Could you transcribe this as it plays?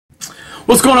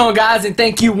What's going on, guys, and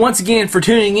thank you once again for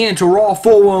tuning in to Raw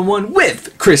 411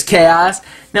 with Chris Chaos.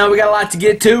 Now, we got a lot to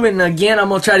get to, and again, I'm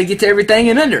going to try to get to everything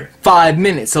in under 5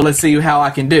 minutes, so let's see how I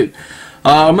can do.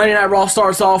 Monday Night Raw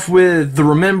starts off with the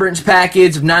Remembrance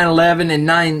package of 9/11 and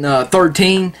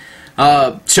 9/13,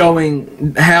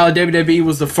 showing how WWE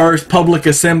was the first public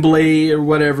assembly or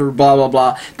whatever, blah, blah,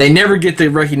 blah. They never get the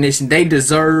recognition they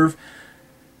deserve,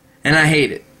 and I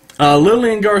hate it.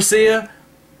 Lillian Garcia,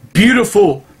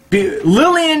 beautiful.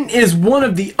 Lillian is one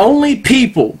of the only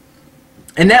people,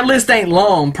 and that list ain't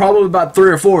long, probably about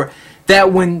 3 or 4,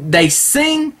 that when they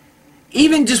sing,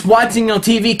 even just watching on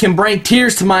TV can bring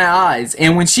tears to my eyes.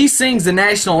 And when she sings the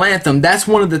national anthem, that's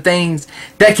one of the things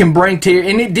that can bring tears,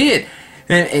 and it did.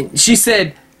 And she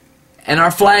said, "And our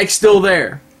flag's still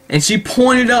there." And she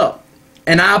pointed up,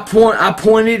 and I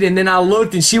pointed, and then I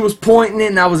looked, and she was pointing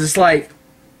it, and I was just like,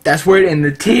 that's where it, and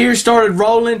the tears started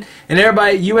rolling, and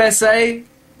everybody at USA,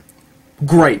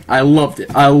 great. I loved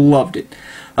it. I loved it.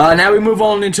 Now we move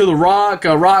on into The Rock.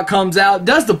 Rock comes out,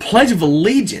 does the Pledge of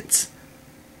Allegiance.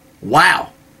 Wow.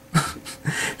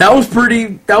 that was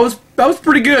pretty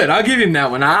good. I'll give him that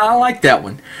one. I like that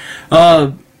one.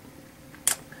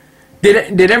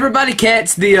 Did everybody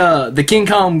catch the King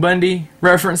Kong Bundy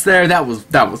reference there? That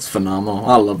was phenomenal.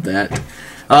 I love that.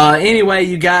 Anyway,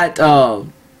 you got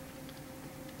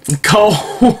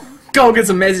Cole. Cole gets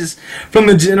a message from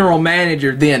the general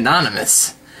manager, the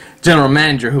anonymous general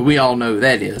manager, who we all know who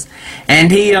that is,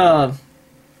 and he's got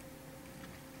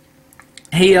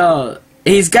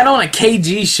on a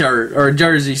KG shirt or a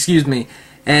jersey, excuse me.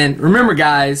 And remember,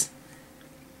 guys,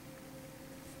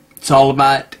 it's all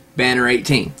about Banner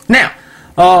 18. Now,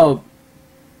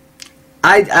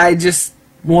 I just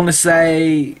want to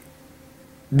say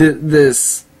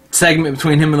this segment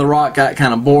between him and The Rock got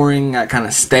kind of boring, got kind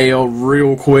of stale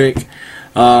real quick.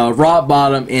 Rock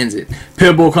Bottom ends it.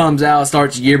 Pitbull comes out,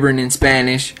 starts gibbering in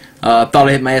Spanish. Thought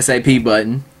I hit my SAP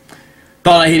button.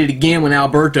 Thought I hit it again when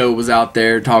Alberto was out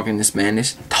there talking in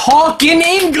Spanish. Talking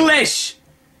English!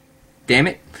 Damn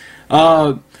it.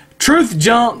 Truth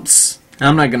jumps.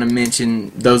 I'm not going to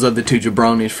mention those other two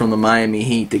jabronis from the Miami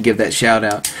Heat that give that shout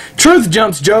out. Truth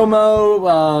jumps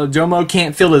Jomo. Jomo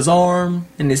can't feel his arm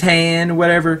and his hand,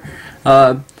 whatever.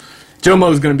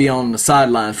 Jomo's going to be on the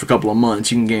sidelines for a couple of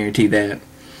months. You can guarantee that.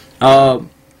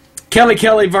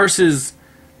 Kelly versus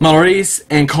Maurice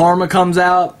and Karma comes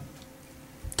out.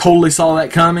 Totally saw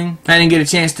that coming. I didn't get a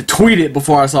chance to tweet it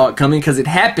before I saw it coming because it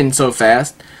happened so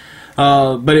fast.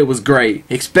 But it was great.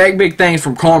 Expect big things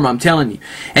from Karma, I'm telling you.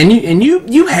 And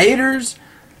you haters,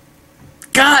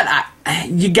 God,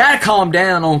 you gotta calm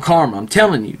down on Karma. I'm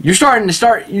telling you. You're starting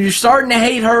to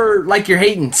hate her like you're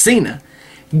hating Cena.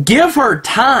 Give her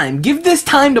time. Give this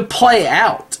time to play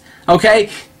out. Okay?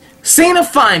 Cena,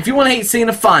 fine. If you want to hate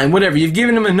Cena, fine. Whatever. You've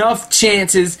given him enough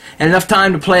chances and enough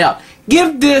time to play out.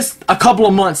 Give this a couple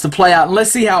of months to play out, and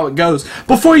let's see how it goes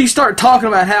before you start talking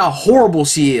about how horrible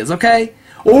she is, okay?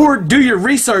 Or do your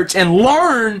research and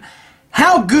learn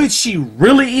how good she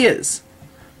really is.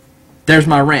 There's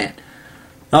my rant.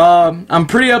 I'm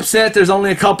pretty upset there's only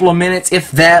a couple of minutes,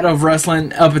 if that, of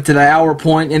wrestling up to the hour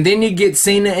point, and then you get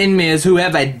Cena and Miz, who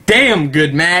have a damn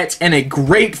good match and a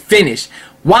great finish.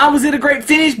 Why was it a great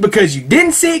finish? Because you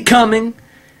didn't see it coming,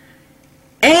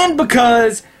 and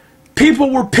because people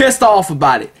were pissed off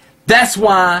about it. That's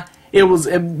why it was,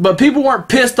 but people weren't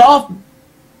pissed off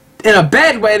in a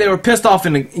bad way. They were pissed off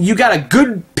in you got a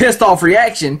good pissed off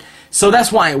reaction, so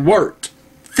that's why it worked.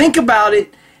 Think about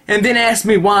it, and then ask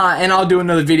me why, and I'll do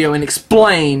another video and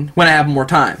explain when I have more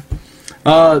time.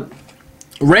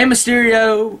 Rey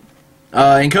Mysterio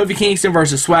and Kofi Kingston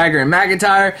versus Swagger and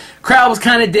McIntyre. Crowd was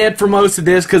kind of dead for most of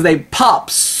this because they popped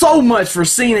so much for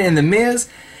Cena and The Miz.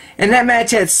 And that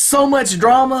match had so much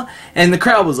drama, and the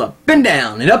crowd was up and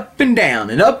down and up and down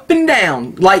and up and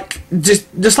down, like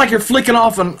just like you're flicking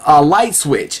off a light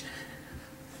switch.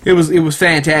 It was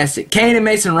fantastic. Kane and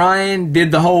Mason Ryan did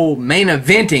the whole main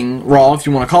eventing Raw, if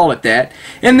you want to call it that,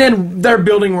 and then they're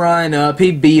building Ryan up.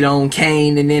 He beat on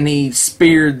Kane, and then he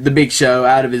speared the Big Show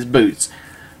out of his boots.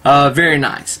 Very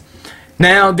nice.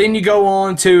 Now, then you go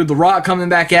on to The Rock coming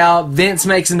back out. Vince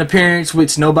makes an appearance,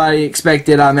 which nobody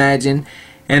expected, I imagine.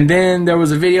 And then there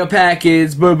was a video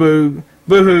package, boo-boo,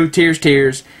 boo-hoo, tears,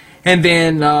 tears. And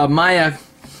then Maya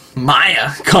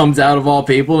comes out of all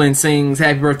people and sings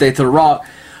Happy Birthday to The Rock.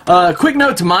 Quick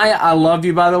note to Maya, I love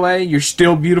you, by the way. You're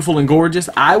still beautiful and gorgeous.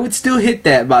 I would still hit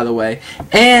that, by the way.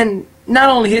 And not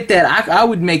only hit that, I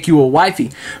would make you a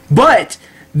wifey. But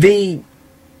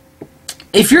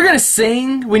if you're gonna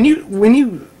sing, when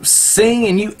you sing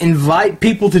and you invite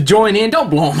people to join in,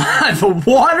 don't blow them out of the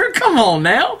water. Come on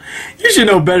now, you should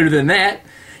know better than that.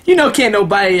 You know, can't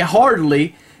nobody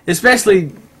hardly,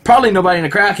 especially probably nobody in the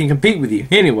crowd can compete with you.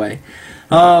 Anyway,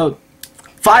 5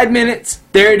 minutes.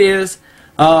 There it is.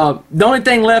 The only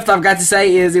thing left I've got to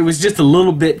say is it was just a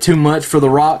little bit too much for The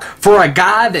Rock. For a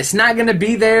guy that's not going to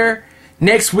be there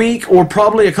next week or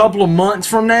probably a couple of months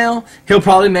from now, he'll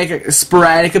probably make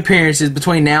sporadic appearances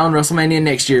between now and WrestleMania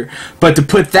next year. But to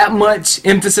put that much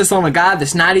emphasis on a guy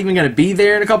that's not even going to be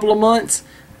there in a couple of months,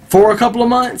 for a couple of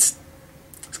months,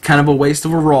 it's kind of a waste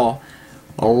of a Raw.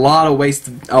 A lot of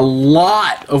wasted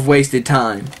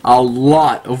time. A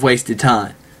lot of wasted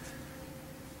time.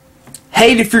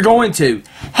 Hate if you're going to.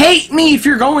 Hate me if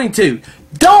you're going to.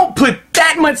 Don't put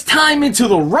that much time into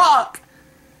The Rock.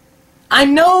 I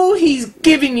know he's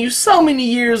giving you so many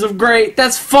years of great.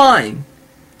 That's fine.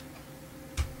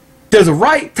 There's a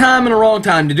right time and a wrong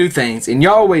time to do things, and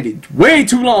y'all waited way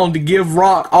too long to give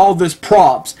Rock all this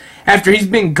props after he's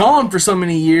been gone for so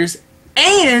many years,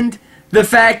 and the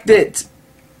fact that,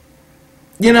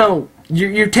 you know,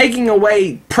 you're taking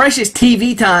away precious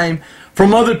TV time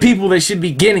from other people that should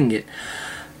be getting it.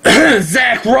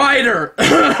 Zack Ryder.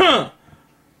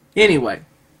 Anyway.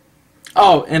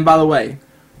 Oh, and by the way,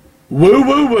 woo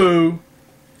woo woo,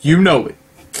 you know it.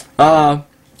 I'm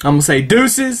gonna say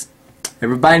deuces.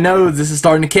 Everybody knows this is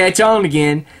starting to catch on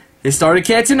again. It started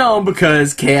catching on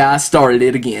because Chaos started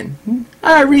it again.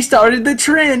 I restarted the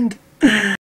trend.